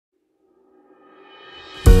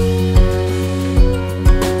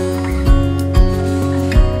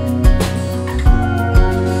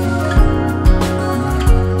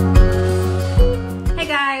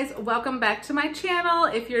back to my channel.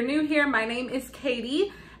 If you're new here, my name is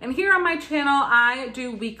Katie, and here on my channel I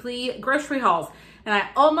do weekly grocery hauls, and I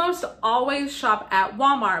almost always shop at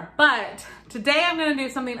Walmart, but today I'm going to do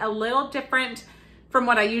something a little different from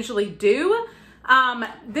what I usually do.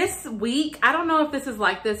 This week, I don't know if this is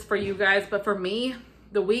like this for you guys, but for me,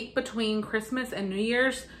 the week between Christmas and New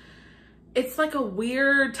Year's, it's like a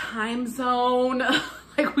weird time zone.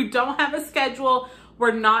 Like, we don't have a schedule.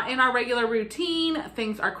 We're not in our regular routine.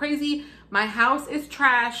 Things are crazy. My house is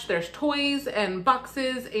trash. There's toys and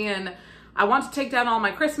boxes, and I want to take down all my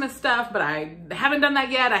Christmas stuff, but I haven't done that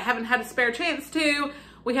yet. I haven't had a spare chance to.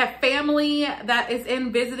 We have family that is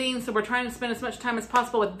in visiting, so we're trying to spend as much time as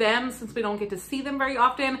possible with them since we don't get to see them very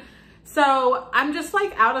often. So I'm just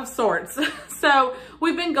like out of sorts. So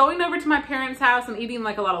we've been going over to my parents' house and eating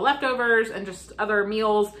like a lot of leftovers and just other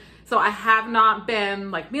meals. So I have not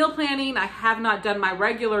been like meal planning. I have not done my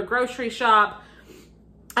regular grocery shop.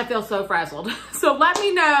 I feel so frazzled. So let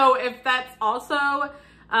me know if that's also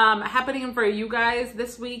happening for you guys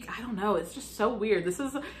this week. I don't know. It's just so weird. This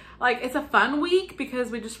is like, it's a fun week because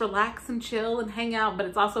we just relax and chill and hang out, but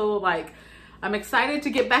it's also like, I'm excited to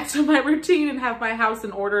get back to my routine and have my house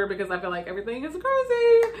in order because I feel like everything is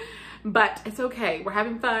crazy, but it's okay. We're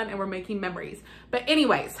having fun and we're making memories. But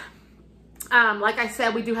anyways, like I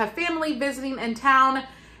said, we do have family visiting in town.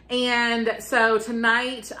 And so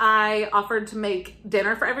tonight I offered to make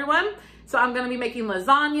dinner for everyone. So I'm going to be making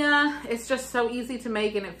lasagna. It's just so easy to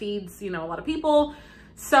make and it feeds, you know, a lot of people.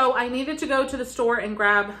 So I needed to go to the store and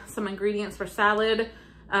grab some ingredients for salad,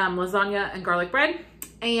 lasagna and garlic bread.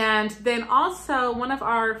 And then also one of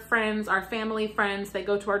our friends, our family friends, they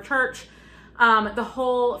go to our church. The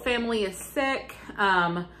whole family is sick.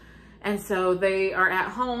 And so they are at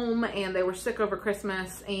home and they were sick over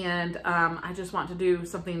Christmas, and I just want to do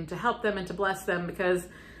something to help them and to bless them because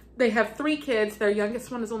they have 3 kids. Their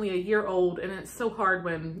youngest one is only a year old, and it's so hard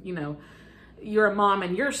when, you know, you're a mom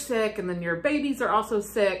and you're sick and then your babies are also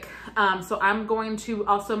sick. So I'm going to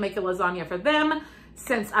also make a lasagna for them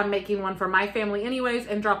since I'm making one for my family anyways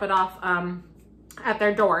and drop it off at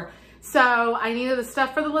their door. So I needed the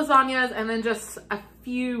stuff for the lasagnas and then just a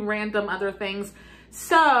few random other things.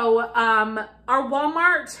 So our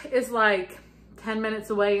Walmart is like 10 minutes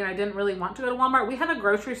away, and I didn't really want to go to Walmart. We have a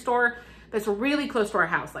grocery store that's really close to our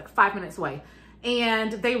house, like 5 minutes away.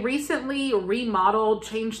 And they recently remodeled,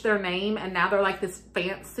 changed their name, and now they're like this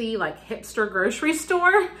fancy, like hipster grocery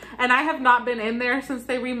store. And I have not been in there since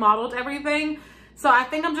they remodeled everything. So I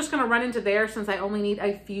think I'm just gonna run into there since I only need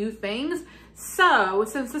a few things. So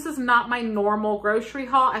since this is not my normal grocery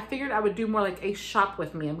haul, I figured I would do more like a shop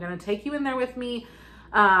with me. I'm gonna take you in there with me.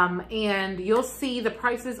 And you'll see the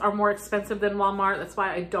prices are more expensive than Walmart. That's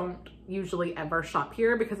why I don't usually ever shop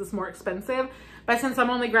here, because it's more expensive. But since I'm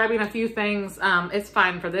only grabbing a few things, it's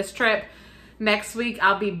fine for this trip. Next week,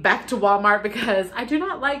 I'll be back to Walmart because I do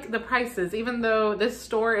not like the prices. Even though this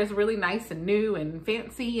store is really nice and new and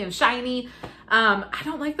fancy and shiny, I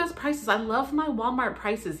don't like those prices. I love my Walmart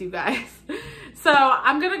prices, you guys. So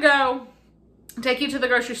I'm gonna go take you to the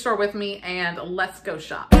grocery store with me and let's go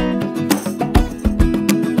shop.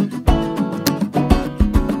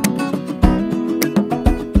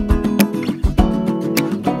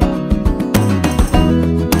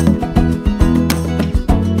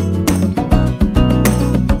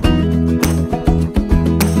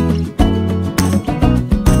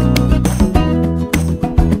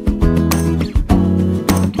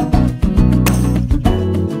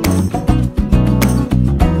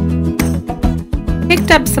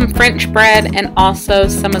 Picked up some French bread and also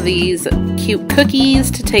some of these cute cookies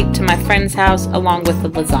to take to my friend's house along with the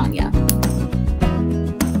lasagna.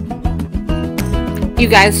 You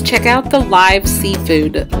guys, check out the live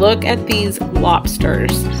seafood. Look at these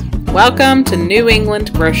lobsters. Welcome to New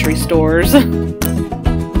England grocery stores.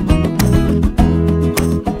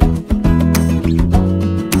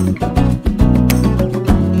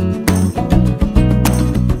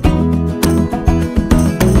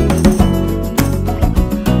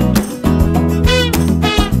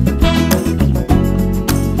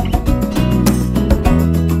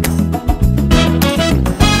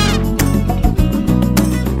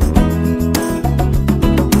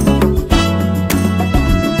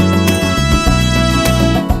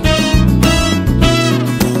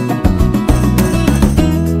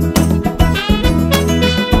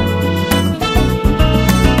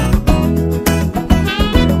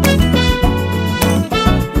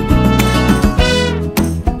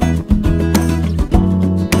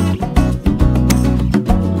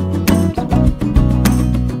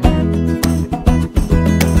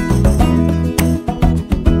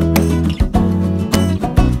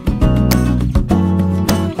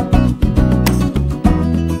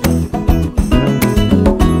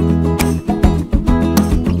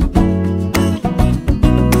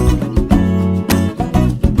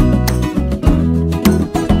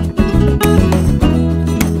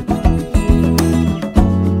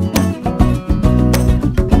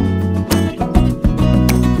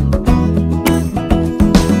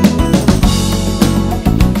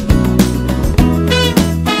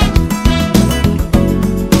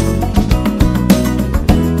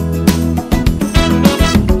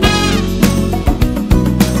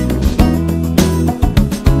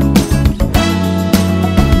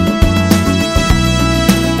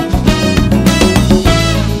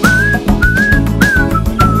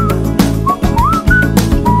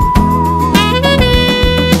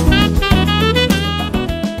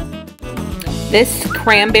 This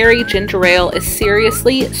cranberry ginger ale is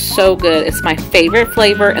seriously so good. It's my favorite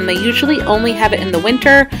flavor, and they usually only have it in the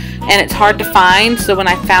winter, and it's hard to find. So when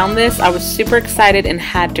I found this, I was super excited and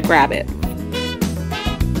had to grab it.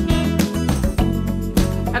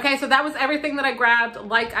 Okay, so that was everything that I grabbed.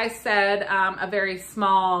 Like I said, a very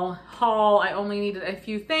small haul. I only needed a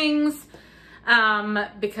few things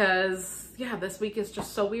because yeah, this week is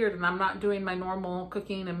just so weird and I'm not doing my normal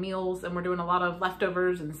cooking and meals, and we're doing a lot of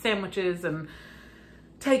leftovers and sandwiches and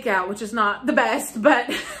takeout, which is not the best, but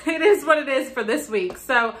it is what it is for this week.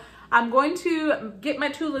 So I'm going to get my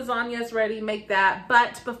 2 lasagnas ready, make that.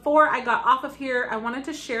 But before I got off of here, I wanted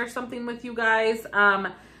to share something with you guys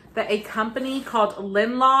that a company called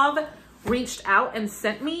Lynnlov reached out and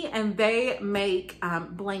sent me, and they make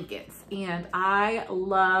blankets, and I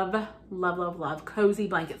love cozy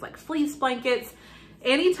blankets, like fleece blankets.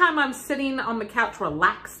 Anytime I'm sitting on the couch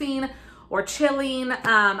relaxing or chilling,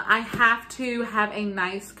 I have to have a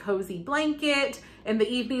nice cozy blanket. In the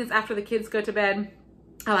evenings after the kids go to bed,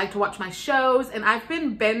 I like to watch my shows, and I've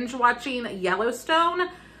been binge watching Yellowstone.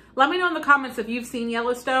 Let me know in the comments if you've seen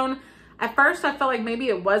Yellowstone. At first, I felt like maybe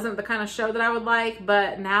it wasn't the kind of show that I would like,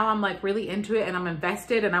 but now I'm like really into it and I'm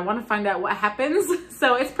invested and I want to find out what happens.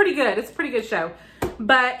 So it's pretty good. It's a pretty good show.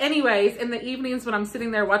 But anyways, in the evenings when I'm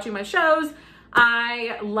sitting there watching my shows,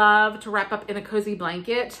 I love to wrap up in a cozy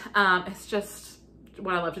blanket. It's just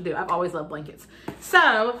what I love to do. I've always loved blankets.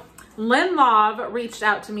 So Lynnlov reached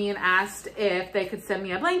out to me and asked if they could send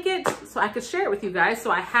me a blanket so I could share it with you guys.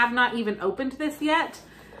 So I have not even opened this yet.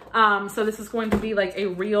 So this is going to be like a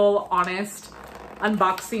real honest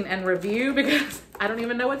unboxing and review because I don't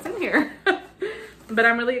even know what's in here, but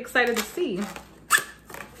I'm really excited to see.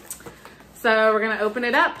 So we're going to open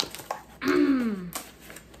it up.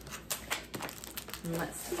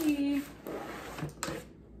 Let's see.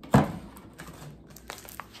 All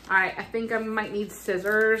right. I think I might need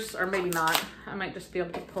scissors, or maybe not. I might just be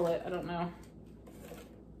able to pull it. I don't know.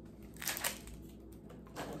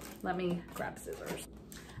 Let me grab scissors.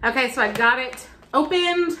 Okay, so I got it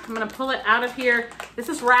opened. I'm gonna pull it out of here. This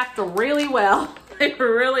is wrapped really well. They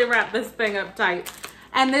really wrapped this thing up tight.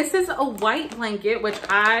 And this is a white blanket, which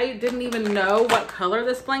I didn't even know what color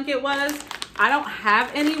this blanket was. I don't have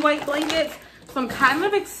any white blankets, so I'm kind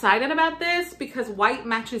of excited about this because white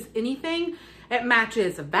matches anything. It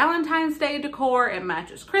matches Valentine's Day decor, it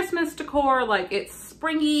matches Christmas decor, like it's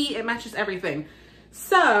springy, it matches everything.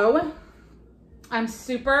 So I'm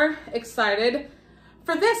super excited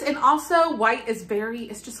for this. And also white is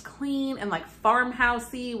it's just clean and like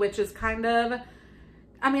farmhousey, which is kind of,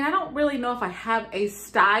 I mean, I don't really know if I have a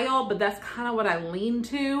style, but that's kind of what I lean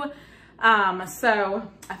to.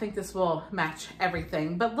 So I think this will match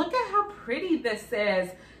everything, but look at how pretty this is.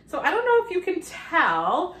 So I don't know if you can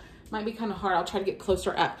tell, might be kind of hard. I'll try to get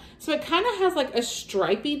closer up. So it kind of has like a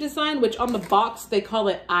stripy design, which on the box, they call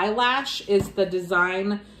it eyelash is the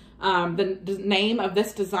design, the name of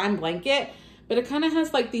this design blanket. But it kind of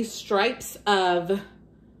has like these stripes of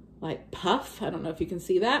like puff. I don't know if you can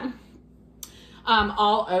see that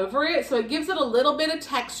all over it. So it gives it a little bit of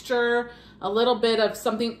texture, a little bit of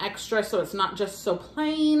something extra. So it's not just so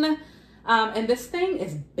plain. And this thing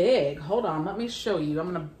is big. Hold on, let me show you. I'm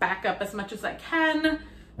going to back up as much as I can.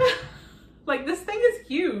 Like this thing is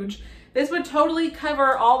huge. This would totally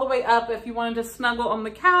cover all the way up if you wanted to snuggle on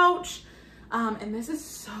the couch. And this is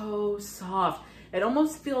so soft. It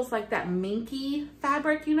almost feels like that minky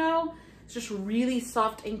fabric, you know? It's just really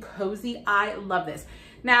soft and cozy. I love this.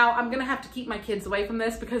 Now, I'm gonna have to keep my kids away from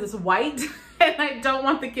this because it's white and I don't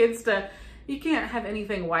want the kids to, you can't have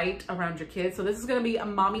anything white around your kids. So this is gonna be a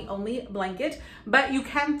mommy only blanket, but you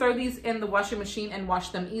can throw these in the washing machine and wash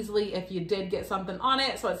them easily if you did get something on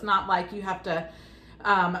it. So it's not like you have to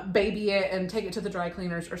baby it and take it to the dry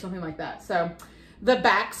cleaners or something like that. So the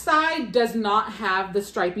back side does not have the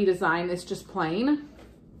stripy design. It's just plain.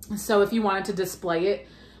 So if you wanted to display it,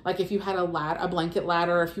 like if you had a blanket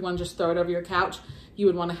ladder, or if you want to just throw it over your couch, you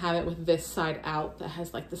would want to have it with this side out that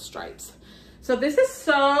has like the stripes. So this is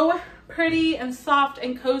so pretty and soft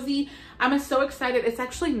and cozy. I'm so excited. It's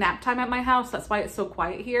actually nap time at my house. That's why it's so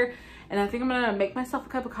quiet here. And I think I'm gonna make myself a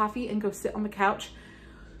cup of coffee and go sit on the couch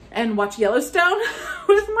and watch Yellowstone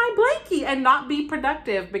with my blankie and not be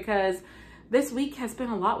productive, because this week has been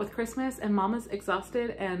a lot with Christmas and Mama's exhausted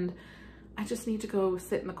and I just need to go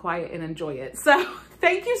sit in the quiet and enjoy it. So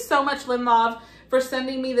thank you so much, Lynnlov, for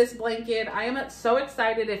sending me this blanket. I am so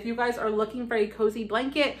excited. If you guys are looking for a cozy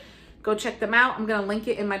blanket, go check them out. I'm gonna link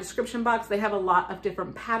it in my description box. They have a lot of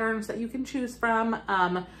different patterns that you can choose from.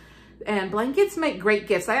 And blankets make great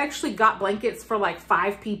gifts. I actually got blankets for like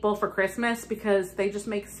 5 people for Christmas because they just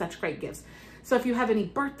make such great gifts. So if you have any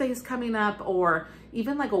birthdays coming up or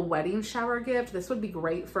even like a wedding shower gift, this would be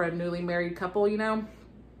great for a newly married couple, you know.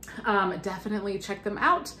 Definitely check them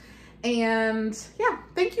out. And yeah,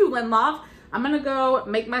 thank you, Lynnlov. I'm gonna go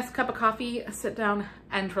make my cup of coffee, sit down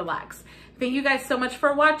and relax. Thank you guys so much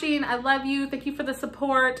for watching. I love you. Thank you for the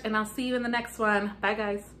support, and I'll see you in the next one. Bye,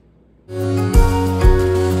 guys.